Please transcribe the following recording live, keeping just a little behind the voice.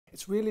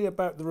it's really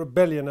about the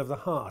rebellion of the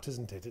heart,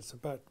 isn't it? It's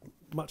about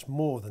much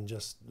more than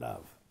just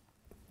love.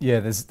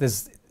 Yeah, it's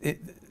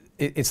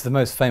the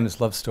most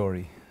famous love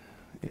story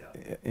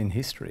in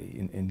history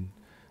in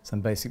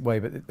some basic way.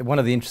 But one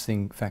of the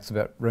interesting facts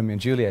about Romeo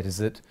and Juliet is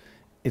that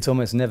it's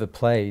almost never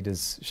played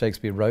as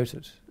Shakespeare wrote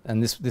it,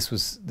 and this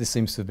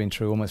seems to have been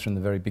true almost from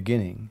the very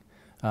beginning.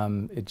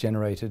 It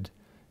generated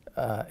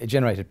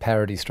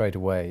parody straight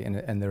away,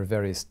 and there are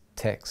various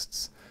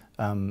texts.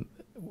 There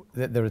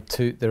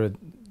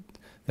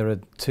are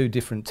two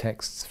different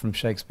texts from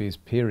Shakespeare's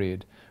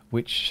period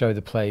which show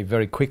the play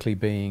very quickly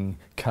being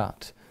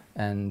cut,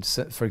 and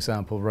so, for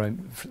example,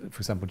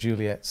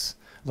 Juliet's.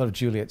 A lot of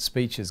Juliet's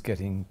speeches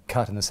getting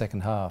cut in the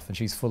second half, and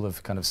she's full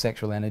of kind of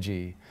sexual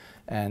energy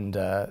and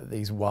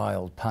these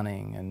wild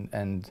punning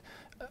and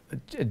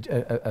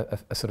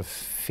a sort of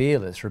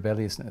fearless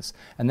rebelliousness,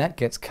 and that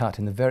gets cut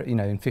in the in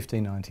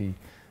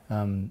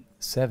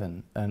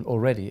 1597 and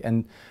already.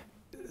 And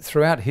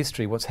throughout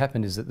history, what's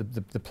happened is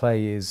that the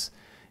play is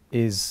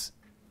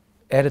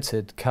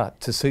edited, cut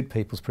to suit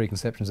people's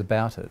preconceptions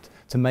about it,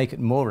 to make it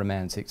more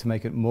romantic, to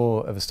make it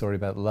more of a story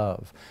about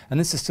love. And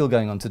this is still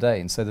going on today.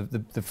 And so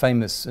the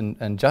famous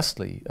and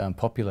justly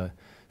popular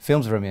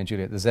films of Romeo and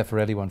Juliet, the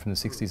Zeffirelli one from the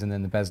 60s and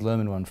then the Baz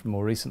Luhrmann one from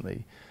more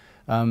recently,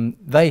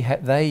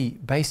 they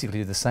basically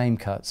did the same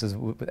cuts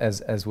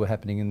as were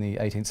happening in the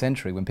 18th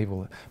century, when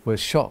people were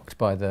shocked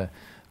by the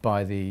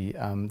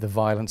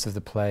violence of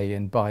the play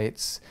and by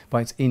its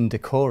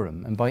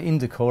indecorum. And by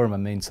indecorum I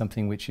mean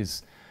something which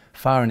is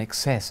far in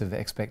excess of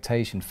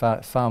expectation,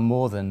 far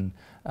more than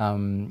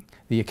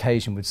the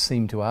occasion would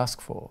seem to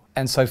ask for.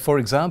 And so, for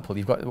example,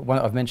 you've got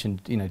I've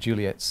mentioned,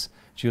 Juliet's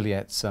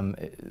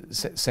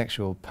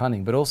sexual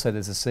punning, but also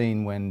there's a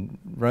scene when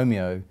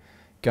Romeo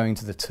going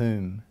to the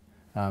tomb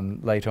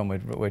later on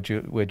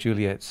where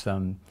Juliet's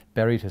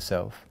buried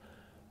herself.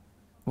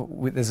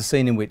 There's a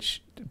scene in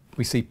which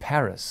we see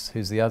Paris,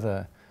 who's the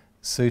other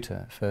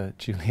suitor for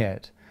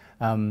Juliet,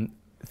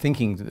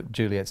 thinking that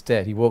Juliet's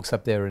dead. He walks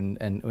up there and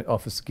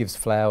gives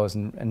flowers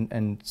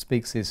and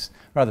speaks this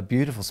rather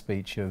beautiful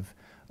speech of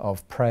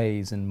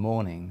praise and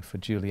mourning for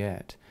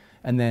Juliet.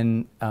 And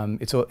then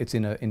it's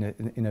in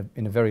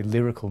a very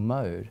lyrical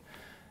mode.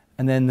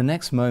 And then the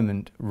next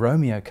moment,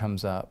 Romeo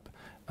comes up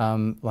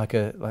like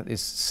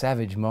this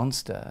savage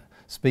monster,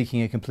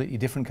 speaking a completely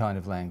different kind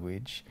of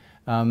language,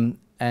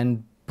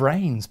 and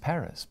brains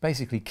Paris,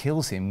 basically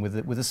kills him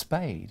with a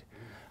spade.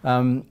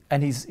 And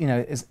he's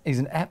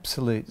an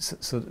absolute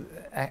sort of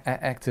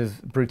act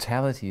of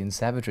brutality and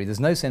savagery. There's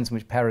no sense in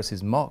which Paris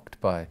is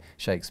mocked by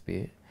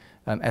Shakespeare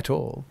at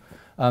all.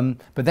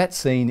 But that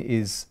scene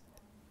is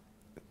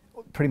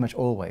pretty much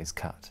always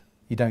cut.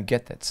 You don't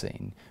get that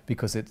scene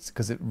because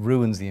it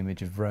ruins the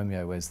image of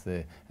Romeo as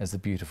the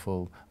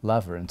beautiful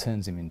lover and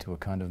turns him into a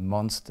kind of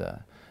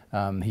monster.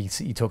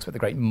 He talks about the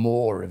great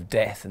maw of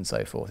death and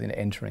so forth in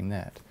entering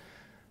that.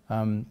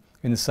 In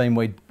the same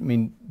way, I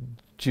mean,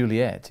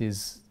 Juliet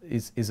is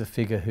a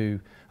figure who,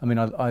 I mean,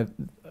 I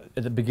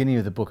at the beginning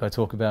of the book I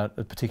talk about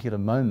a particular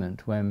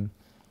moment when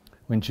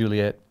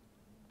Juliet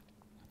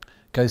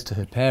goes to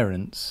her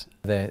parents.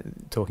 They're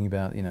talking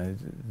about,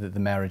 the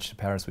marriage to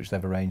Paris, which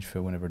they've arranged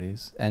for whenever it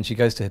is. And she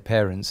goes to her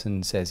parents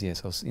and says,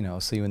 "Yes, I'll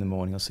see you in the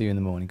morning. I'll see you in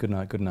the morning. Good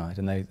night, good night."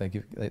 And they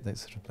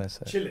sort of bless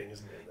her. Chilling,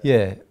 isn't it?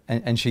 Yeah,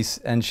 and she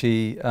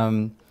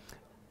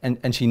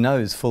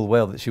knows full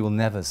well that she will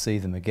never see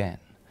them again.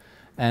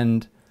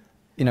 And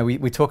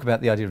we talk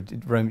about the idea of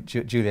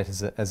Juliet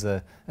as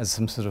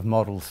some sort of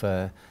model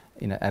for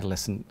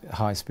adolescent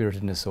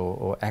high-spiritedness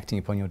or acting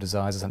upon your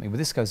desires or something. But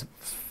this goes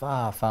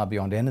far, far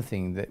beyond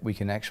anything that we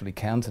can actually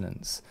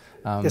countenance.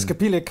 Yes,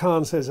 Kapilia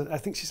Khan says, I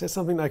think she says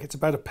something like it's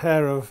about a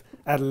pair of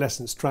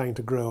adolescents trying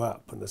to grow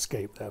up and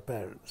escape their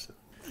parents.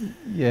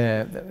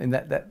 Yeah, and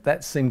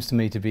that seems to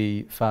me to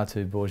be far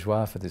too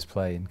bourgeois for this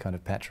play and kind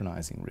of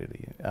patronising,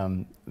 really. I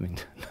mean,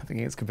 nothing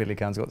against Kapilia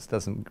Khan's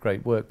does some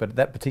great work, but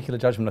that particular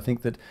judgment, I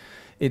think that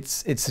it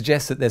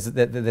suggests that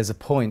there's a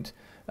point,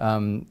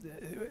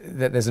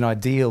 that there's an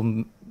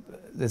ideal,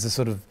 there's a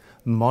sort of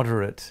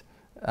moderate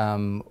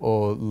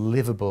or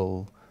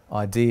livable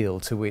ideal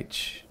to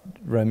which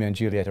Romeo and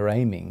Juliet are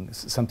aiming,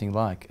 something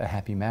like a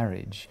happy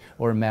marriage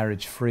or a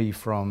marriage free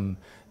from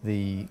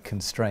the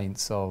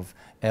constraints of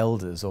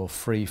elders or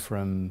free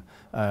from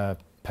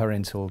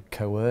parental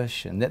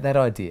coercion, that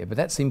idea.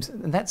 But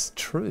and that's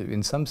true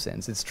in some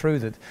sense. It's true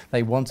that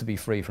they want to be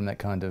free from that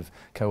kind of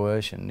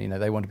coercion.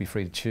 They want to be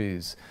free to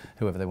choose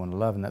whoever they want to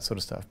love and that sort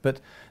of stuff. But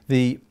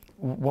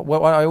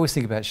what I always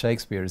think about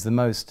Shakespeare is the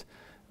most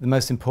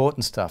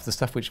important stuff, the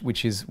stuff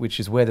which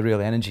is where the real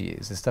energy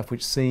is, the stuff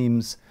which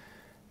seems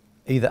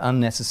either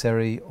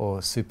unnecessary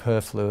or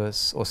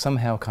superfluous or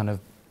somehow kind of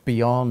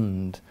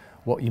beyond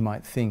what you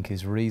might think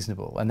is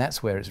reasonable, and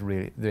that's where it's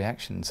really the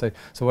action. So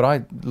what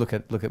I look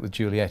at with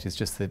Juliet is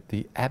just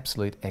the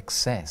absolute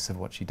excess of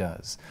what she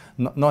does.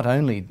 Not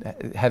only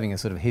having a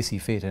sort of hissy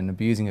fit and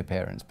abusing her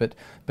parents, but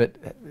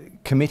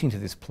committing to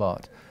this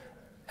plot,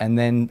 and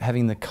then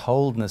having the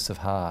coldness of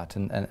heart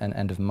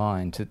and of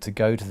mind to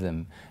go to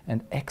them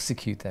and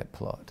execute that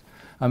plot.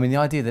 I mean, the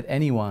idea that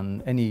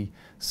anyone, any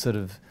sort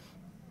of,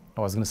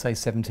 I was going to say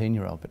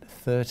 17-year-old, but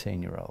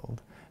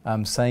 13-year-old,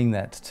 saying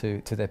that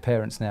to their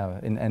parents now,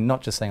 and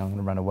not just saying I'm going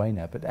to run away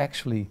now, but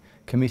actually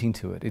committing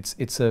to it.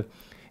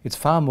 It's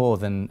far more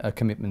than a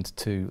commitment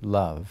to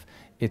love.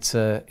 It's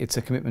a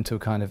commitment to a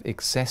kind of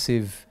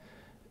excessive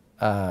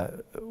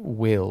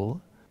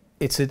will.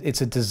 It's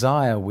a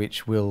desire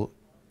which will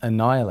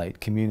annihilate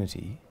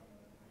community,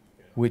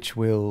 which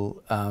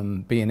will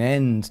be an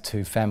end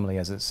to family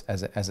as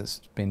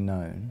it's been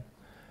known,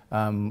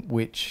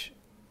 which,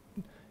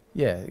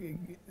 yeah,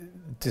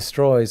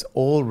 destroys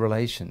all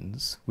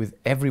relations with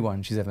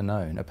everyone she's ever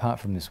known, apart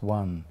from this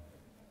one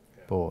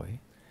boy.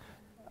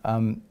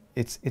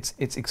 It's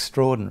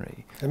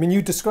extraordinary. I mean,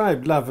 you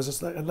described love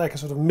as like a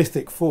sort of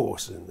mythic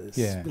force in this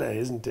play,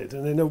 isn't it?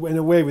 And in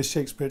a way, with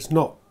Shakespeare, it's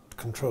not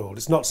controlled.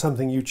 It's not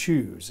something you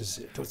choose, is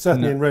it?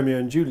 Certainly in Romeo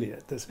and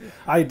Juliet, this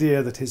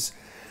idea that his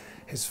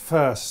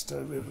first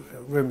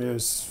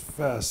Romeo's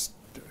first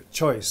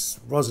choice,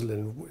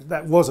 Rosalind,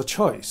 that was a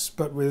choice,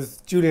 but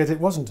with Juliet, it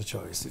wasn't a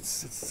choice.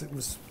 It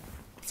was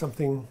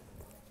something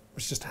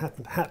which just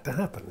had to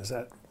happen. Is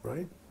that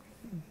right?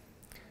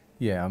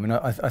 Yeah, I mean,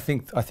 I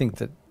think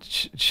that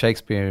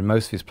Shakespeare in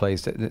most of his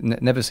plays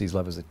never sees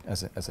love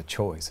as a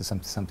choice, as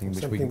something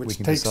which we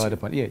can decide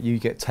upon. Yeah, you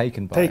get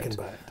taken by it.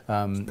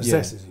 It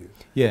possesses you.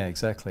 Yeah,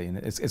 exactly, and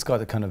it's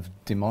got a kind of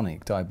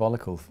demonic,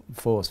 diabolical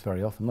force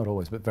very often, not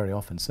always, but very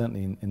often,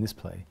 certainly in this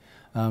play.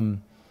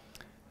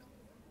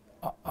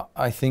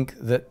 I think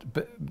that,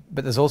 but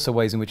there's also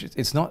ways in which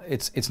it's not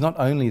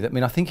only that. I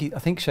mean, I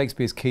think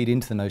Shakespeare's keyed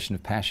into the notion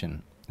of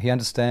passion. He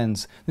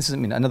understands. This is, I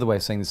mean, another way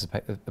of saying this is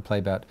a play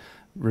about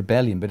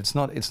rebellion, but it's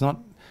not.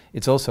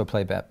 It's also a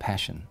play about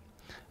passion,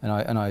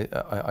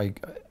 and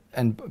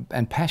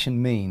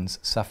passion means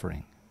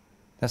suffering.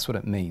 That's what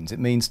it means. It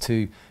means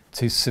to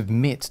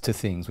submit to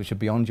things which are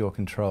beyond your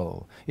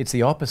control. It's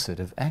the opposite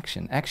of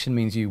action. Action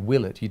means you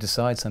will it, you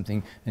decide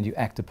something and you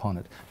act upon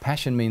it.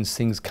 Passion means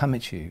things come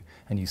at you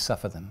and you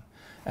suffer them.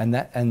 And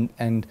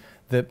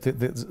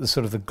the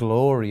sort of the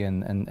glory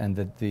and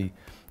the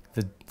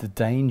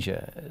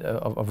danger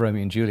of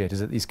Romeo and Juliet is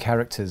that these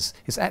characters,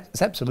 it's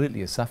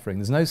absolutely a suffering.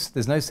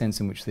 There's no sense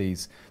in which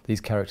these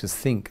characters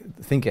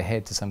think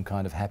ahead to some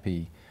kind of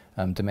happy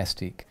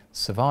domestic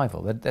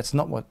survival. That's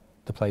not what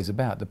the play's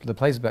about. The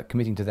play's about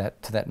committing to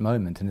that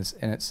moment, and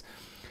it's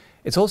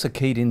also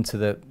keyed into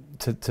the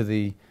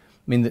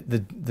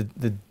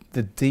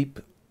deep,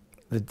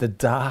 the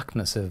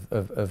darkness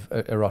of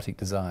erotic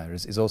desire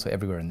is also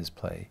everywhere in this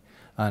play,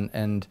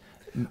 and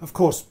of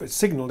course, but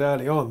signalled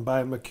early on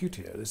by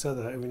Mercutio. This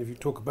other, I mean, if you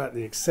talk about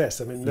the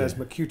excess, I mean, there's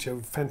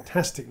Mercutio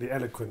fantastically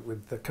eloquent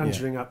with the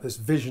conjuring up this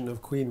vision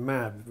of Queen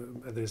Mab,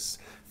 this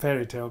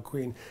fairy tale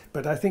queen.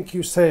 But I think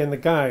you say in the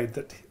guide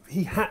that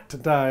he had to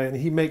die, and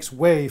he makes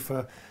way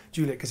for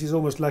Juliet because he's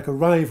almost like a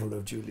rival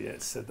of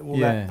Juliet. So all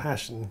that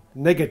passion,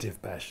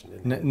 negative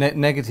passion,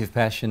 negative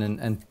passion,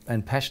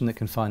 and passion that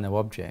can find no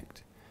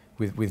object.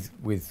 With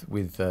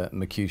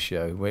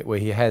Mercutio, where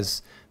he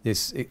has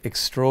this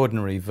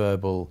extraordinary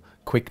verbal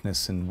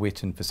quickness and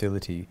wit and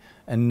facility,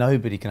 and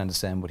nobody can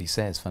understand what he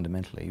says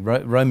fundamentally.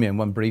 Romeo in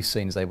one brief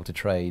scene is able to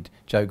trade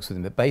jokes with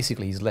him, but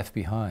basically he's left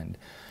behind.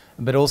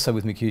 But also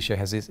with Mercutio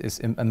has this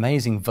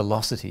amazing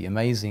velocity,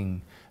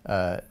 amazing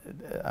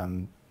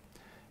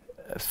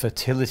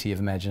fertility of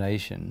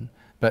imagination,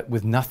 but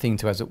with nothing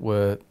to, as it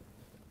were,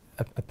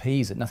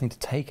 appease it, nothing to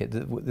take it.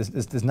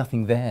 There's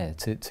nothing there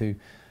to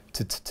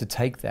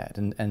take that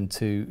and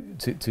to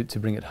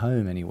bring it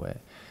home anywhere.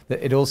 So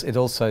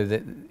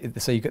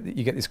you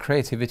get this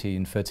creativity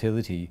and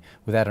fertility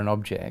without an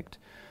object.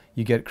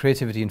 You get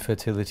creativity and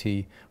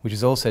fertility which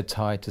is also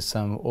tied to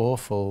some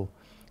awful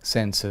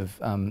sense of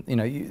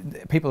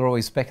people are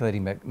always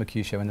speculating about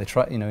Mercutio, and they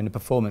try, in a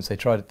performance they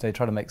try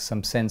to make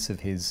some sense of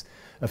his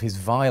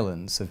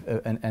violence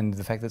and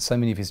the fact that so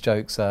many of his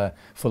jokes are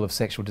full of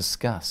sexual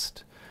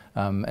disgust.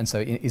 And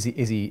so, is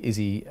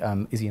he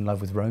in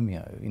love with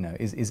Romeo?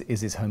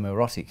 Is his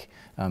homoerotic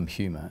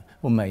humour?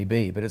 Well,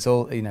 maybe, but it's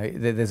all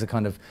there's a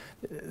kind of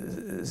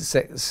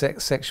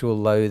sexual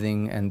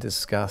loathing and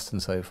disgust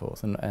and so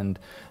forth. And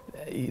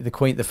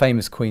the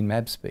famous Queen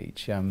Mab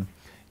speech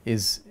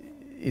is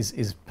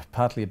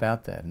partly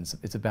about that, and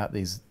it's about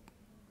these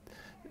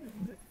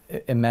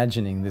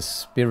imagining this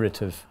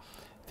spirit of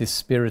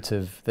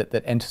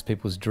that enters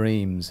people's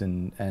dreams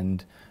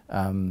and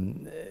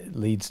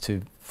leads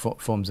to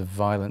forms of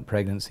violent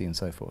pregnancy and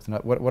so forth. And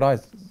what I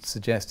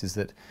suggest is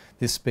that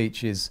this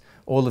speech is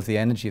all of the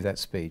energy of that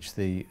speech,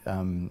 the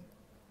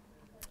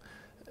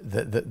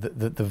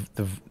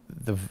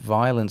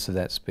violence of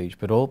that speech,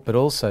 but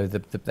also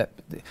I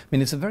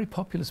mean, it's a very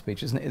popular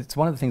speech, isn't it? It's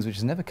one of the things which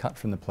is never cut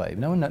from the play.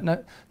 No one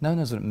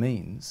knows what it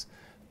means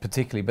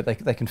particularly, but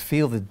they can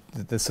feel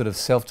the sort of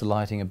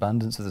self-delighting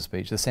abundance of the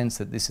speech, the sense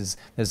that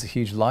there's a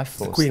huge life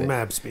force. The Queen there.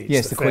 Mab speech.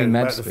 Yes, the Queen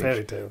Mab speech. The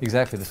fairy tale.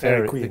 Exactly, the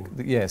fairy queen.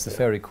 Yes, the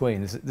fairy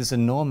queen. There's this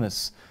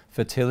enormous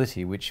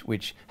fertility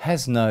which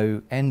has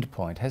no end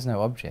point, has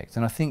no object,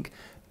 and I think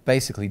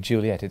basically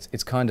Juliet.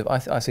 It's kind of,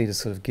 I see it as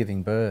sort of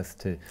giving birth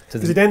to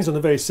because it ends on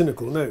a very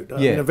cynical note.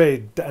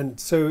 And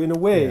so in a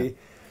way,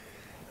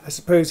 I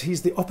suppose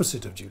he's the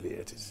opposite of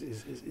Juliet.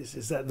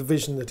 Is that the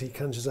vision that he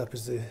conjures up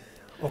as the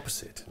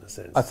opposite in a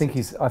sense? I think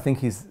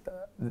he's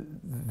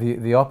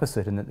the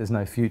opposite in that there's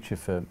no future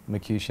for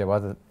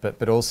Mercutio,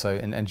 but also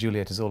and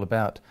Juliet is all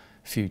about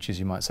futures,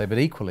 you might say. But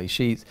equally,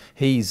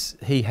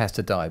 he has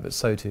to die, but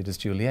so too does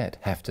Juliet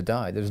have to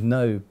die. There's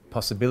no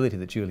possibility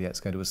that Juliet's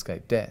going to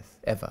escape death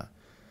ever.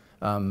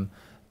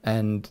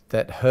 And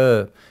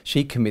that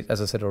she commit,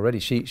 as I said already,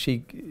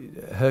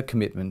 her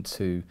commitment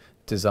to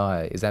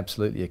desire is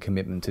absolutely a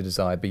commitment to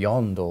desire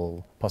beyond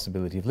all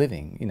possibility of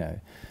living. You know,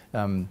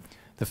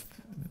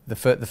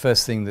 the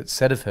first thing that's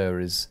said of her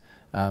is,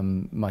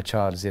 "My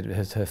child is yet."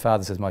 Her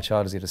father says, "My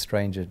child is yet a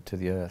stranger to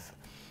the earth."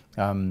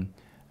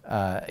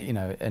 You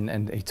know,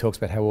 and he talks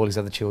about how all his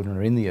other children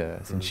are in the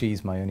earth, and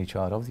she's my only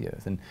child of the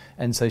earth,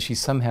 and so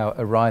she's somehow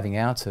arriving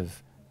out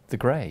of the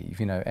grave,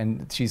 you know,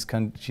 and she's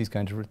going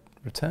to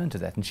return to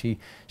that, and she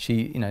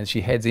you know,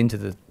 she heads into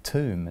the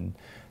tomb,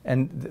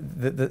 and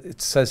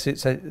so to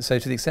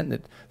the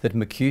extent that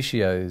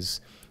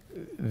Mercutio's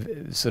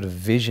sort of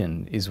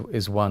vision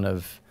is one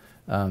of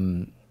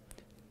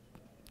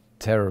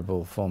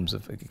terrible forms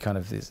of kind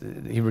of this.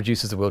 He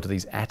reduces the world to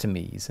these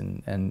atomies,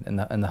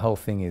 and the whole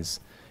thing is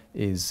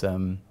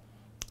an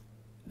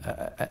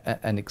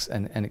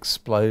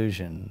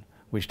explosion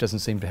which doesn't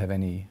seem to have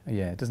any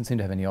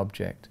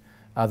object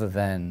other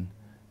than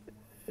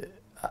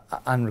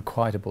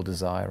unrequitable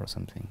desire or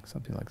something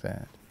like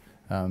that.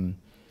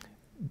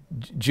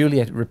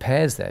 Juliet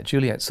repairs that.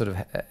 Juliet sort of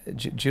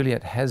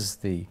Juliet has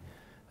the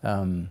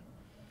I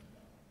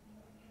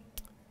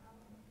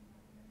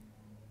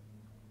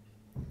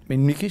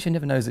mean, Mercutio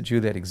never knows that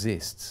Juliet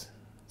exists.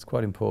 It's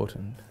quite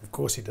important. Of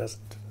course he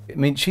doesn't. I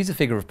mean, she's a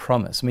figure of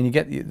promise. I mean, you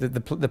get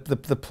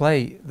the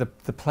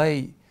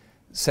play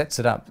sets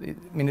it up. I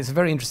mean, it's a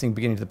very interesting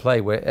beginning to the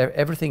play where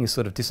everything is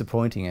sort of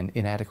disappointing and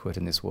inadequate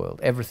in this world.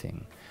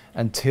 Everything,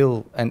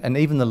 until and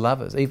even the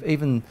lovers,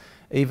 even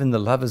the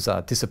lovers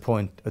are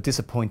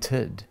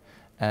disappointed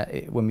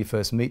when we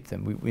first meet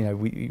them.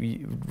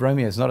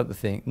 Romeo's not at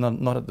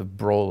the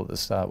brawl at the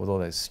start with all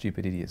those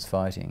stupid idiots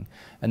fighting,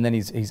 and then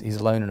he's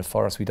alone in a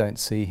forest. We don't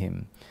see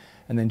him.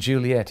 And then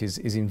Juliet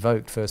is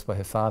invoked first by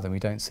her father, and we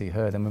don't see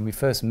her. Then when we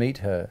first meet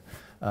her,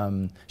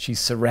 she's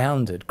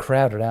surrounded,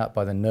 crowded out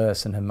by the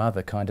nurse and her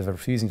mother, kind of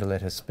refusing to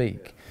let her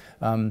speak.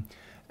 And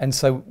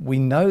so we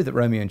know that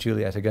Romeo and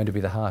Juliet are going to be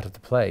the heart of the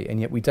play,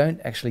 and yet we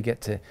don't actually get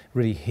to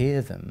really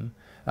hear them.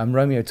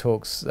 Romeo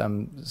talks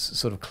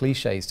sort of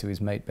cliches to his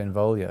mate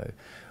Benvolio.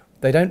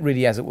 They don't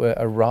really, as it were,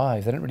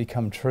 arrive. They don't really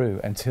come true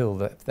until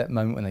that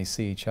moment when they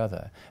see each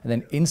other. And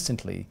then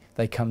instantly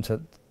they come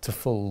to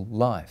full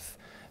life.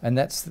 And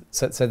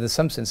so there's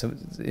some sense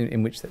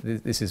in which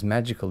this is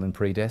magical and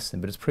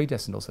predestined, but it's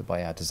predestined also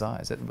by our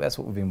desires. That's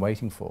what we've been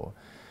waiting for.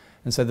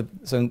 And so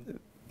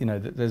you know,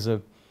 there's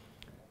a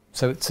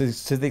so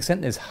to the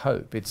extent there's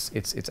hope,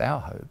 it's our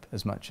hope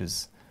as much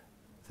as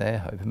their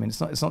hope. I mean, it's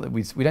not that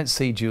we don't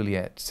see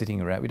Juliet sitting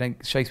around.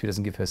 Shakespeare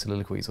doesn't give her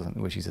soliloquies or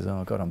something where she says,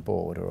 "Oh God, I'm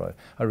bored," or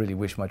 "I really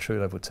wish my true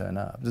love would turn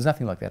up." There's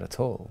nothing like that at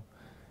all.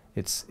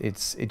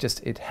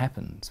 It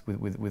happens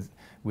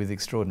with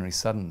extraordinary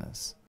suddenness.